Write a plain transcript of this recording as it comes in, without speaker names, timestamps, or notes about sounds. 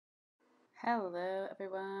Hello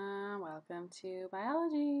everyone, welcome to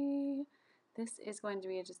biology. This is going to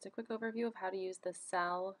be just a quick overview of how to use the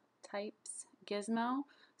cell types Gizmo.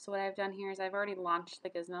 So what I've done here is I've already launched the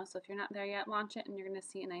Gizmo, so if you're not there yet, launch it and you're going to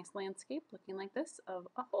see a nice landscape looking like this of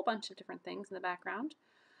a whole bunch of different things in the background.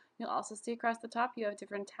 You'll also see across the top you have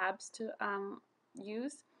different tabs to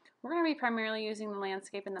use. We're going to be primarily using the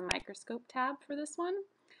landscape and the microscope tab for this one.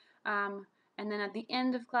 And then at the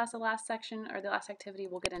end of class, the last section or the last activity,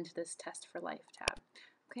 we'll get into this test for life tab.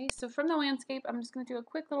 Okay, so from the landscape, I'm just going to do a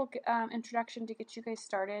quick little introduction to get you guys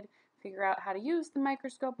started, figure out how to use the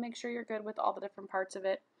microscope, make sure you're good with all the different parts of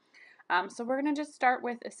it. So we're going to just start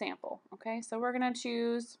with a sample. Okay, so we're going to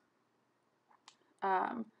choose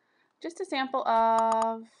just a sample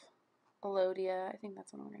of Alodia. I think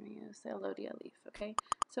that's what we're going to use, the Alodia leaf. Okay,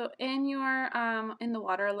 so in the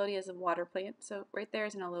water, Alodia is a water plant. So right there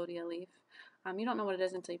is an Alodia leaf. You don't know what it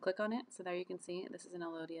is until you click on it. So there you can see this is an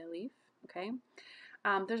Alodia leaf. Okay.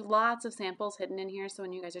 There's lots of samples hidden in here. So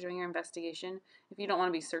when you guys are doing your investigation, if you don't want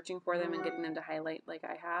to be searching for them and getting them to highlight like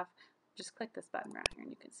I have, just click this button right here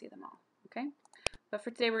and you can see them all. Okay. But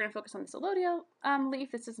for today, we're going to focus on this Alodia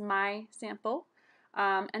leaf. This is my sample.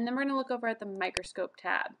 And then we're going to look over at the microscope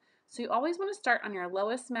tab. So you always want to start on your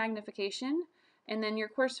lowest magnification, and then your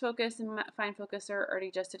coarse focus and fine focus are already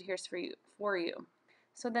adjusted here for you.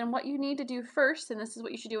 So then what you need to do first, and this is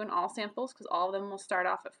what you should do in all samples because all of them will start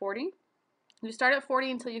off at 40. You start at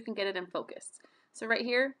 40 until you can get it in focus. So right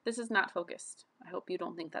here, this is not focused. I hope you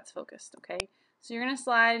don't think that's focused, okay? So you're going to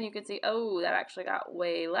slide and you can see, oh, that actually got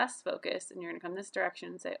way less focused, and you're going to come this direction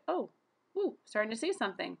and say, oh, ooh, starting to see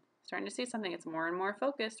something. Starting to see something. It's more and more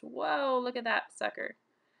focused. Whoa, look at that sucker.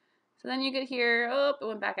 So then you get here, oh, it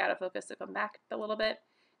went back out of focus, so come back a little bit.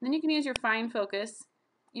 And then you can use your fine focus.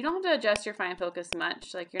 You don't have to adjust your fine focus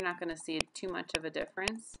much, like you're not going to see too much of a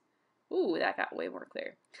difference. Ooh, that got way more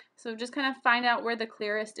clear. So just kind of find out where the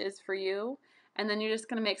clearest is for you, and then you're just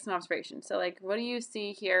going to make some observations. So like, what do you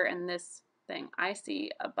see here in this thing? I see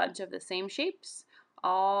a bunch of the same shapes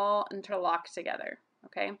all interlocked together,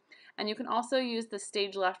 okay? And you can also use the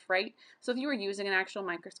stage left right. So if you were using an actual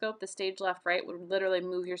microscope, the stage left right would literally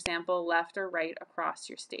move your sample left or right across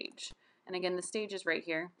your stage. And again, the stage is right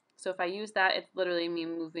here. So if I use that, it's literally me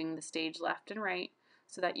moving the stage left and right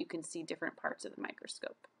so that you can see different parts of the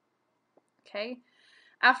microscope. Okay.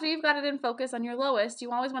 After you've got it in focus on your lowest,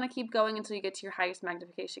 you always want to keep going until you get to your highest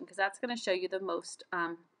magnification because that's going to show you the most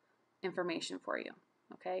information for you.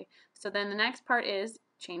 Okay. So then the next part is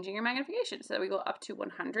changing your magnification. So we go up to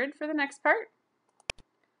 100 for the next part.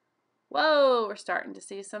 Whoa, we're starting to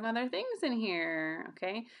see some other things in here,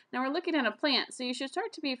 okay? Now we're looking at a plant, so you should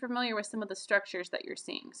start to be familiar with some of the structures that you're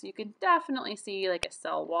seeing. So you can definitely see like a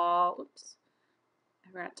cell wall. Oops,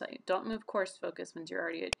 I forgot to tell you, don't move coarse focus once you're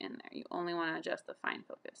already in there. You only want to adjust the fine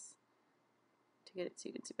focus to get it so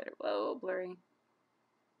you can see better. Whoa, blurry.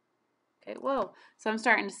 Okay, whoa. So I'm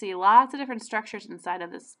starting to see lots of different structures inside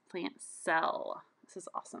of this plant cell. This is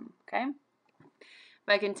awesome, okay? If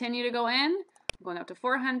I continue to go in, I'm going up to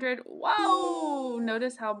 400. Whoa!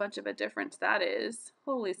 Notice how much of a difference that is.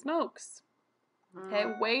 Holy smokes. Okay,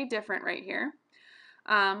 way different right here.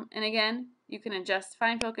 And again, you can adjust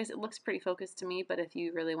fine focus. It looks pretty focused to me, but if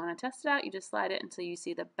you really want to test it out, you just slide it until you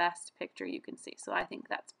see the best picture you can see. So I think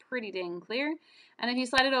that's pretty dang clear. And if you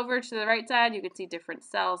slide it over to the right side, you can see different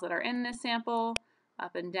cells that are in this sample.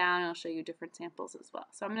 Up and down, it'll show you different samples as well.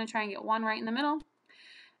 So I'm going to try and get one right in the middle.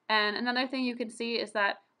 And another thing you can see is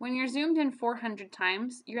that when you're zoomed in 400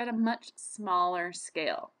 times, you're at a much smaller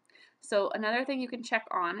scale. So another thing you can check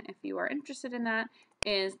on if you are interested in that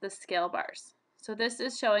is the scale bars. So this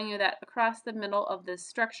is showing you that across the middle of this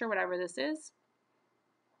structure, whatever this is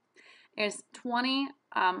 20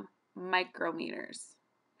 micrometers.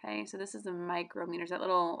 Okay, so this is the micrometers, that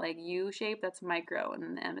little like U shape, that's micro, and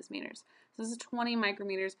then the M is meters. So this is 20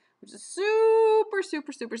 micrometers, which is super,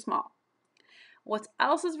 super, super small. What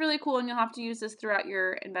else is really cool, and you'll have to use this throughout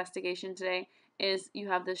your investigation today, is you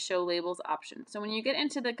have the show labels option. So when you get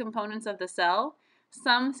into the components of the cell,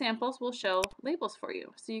 some samples will show labels for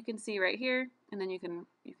you. So you can see right here, and then you can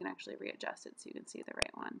actually readjust it so you can see the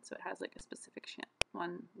right one. So it has like a specific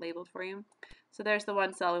one labeled for you. So there's the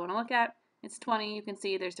one cell we want to look at. It's 20. You can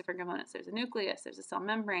see there's different components. There's a nucleus, there's a cell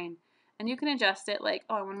membrane, and you can adjust it like,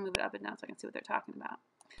 oh, I want to move it up and down so I can see what they're talking about.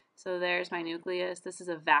 So there's my nucleus. This is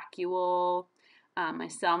a vacuole. My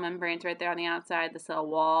cell membrane's right there on the outside. The cell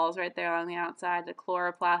wall's right there on the outside. The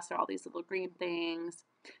chloroplasts are all these little green things.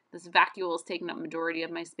 This vacuole is taking up majority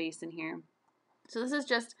of my space in here. So this is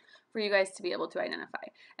just for you guys to be able to identify.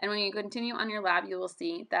 And when you continue on your lab, you will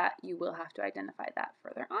see that you will have to identify that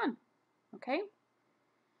further on. Okay?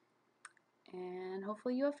 And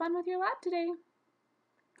hopefully you have fun with your lab today.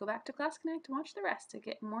 Go back to Class Connect and watch the rest to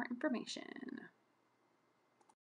get more information.